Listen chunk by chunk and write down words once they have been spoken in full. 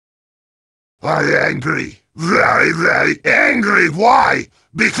I'm angry. Very, very angry. Why?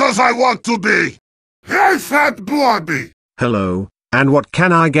 Because I want to be. Hey, fat blobby. Hello, and what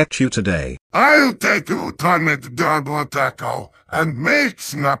can I get you today? I'll take you tonic double taco and make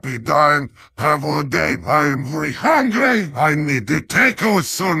Snappy dine. Have a day. I'm very hungry. I need the taco as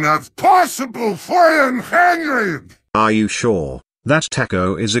soon as possible for I'm hungry. Are you sure? That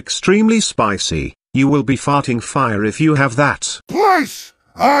taco is extremely spicy. You will be farting fire if you have that. Please,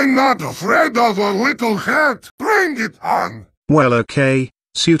 I'm not afraid of a little head. Bring it on. Well, okay.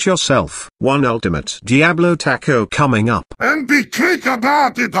 Suit yourself. One ultimate Diablo taco coming up. And be quick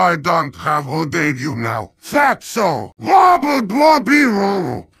about it. I don't have a debut now. Fatso. Wobble blobby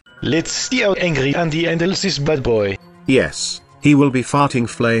roll. Let's see how angry Andy handles this bad boy. Yes, he will be farting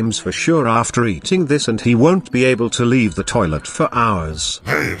flames for sure after eating this, and he won't be able to leave the toilet for hours.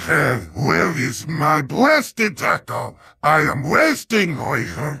 Hey, where is my blasted taco? I am wasting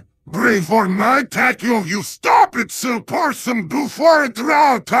oil. Bring for my taco, you stop it, so person, before it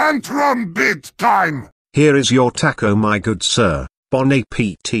route tantrum bit time. Here is your taco, my good sir. Bon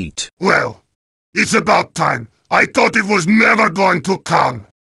appetit. Well, it's about time. I thought it was never going to come.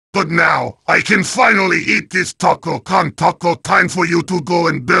 But now, I can finally eat this taco. Con taco time for you to go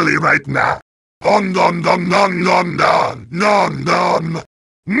and belly right now. Nom nom nom nom nom nom nom nom.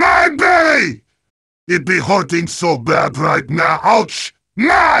 My belly! It be hurting so bad right now. Ouch!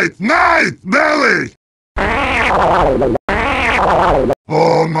 Night! Belly!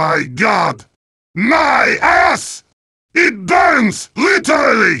 Oh my god! My ass! It burns!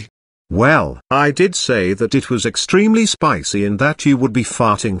 Literally! Well, I did say that it was extremely spicy and that you would be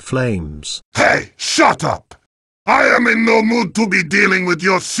farting flames. Hey, shut up! I am in no mood to be dealing with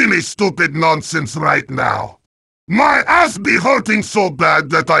your silly stupid nonsense right now. My ass be hurting so bad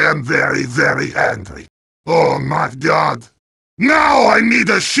that I am very, very angry. Oh my god. Now I need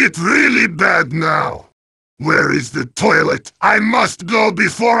a shit really bad now. Where is the toilet? I must go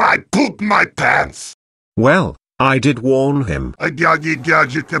before I poop my pants. Well, I did warn him. Fucking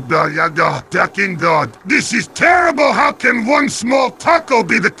god. This is terrible. How can one small taco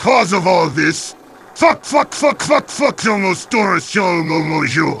be the cause of all this? Fuck,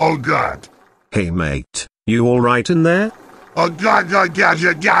 oh god. Hey mate, you alright in there? Oh god,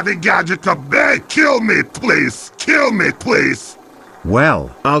 kill me please, kill me please.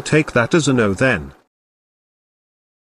 Well, I'll take that as a no then.